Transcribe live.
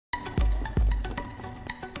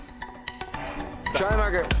Try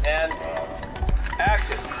marker. And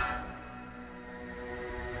action.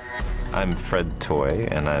 I'm Fred Toye,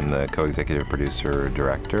 and I'm the co-executive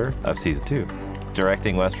producer-director of Season 2.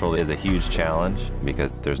 Directing Westworld is a huge challenge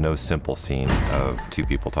because there's no simple scene of two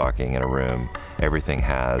people talking in a room. Everything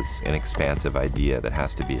has an expansive idea that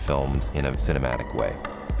has to be filmed in a cinematic way,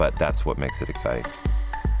 but that's what makes it exciting.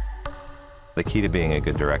 The key to being a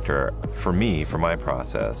good director, for me, for my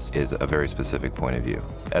process, is a very specific point of view.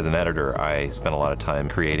 As an editor, I spent a lot of time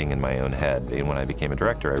creating in my own head, and when I became a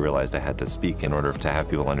director, I realized I had to speak in order to have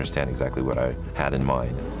people understand exactly what I had in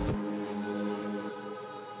mind.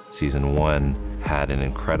 Season 1 had an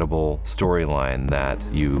incredible storyline that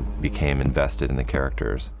you became invested in the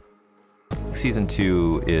characters. Season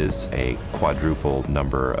 2 is a quadruple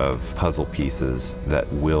number of puzzle pieces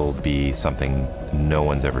that will be something no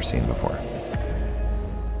one's ever seen before.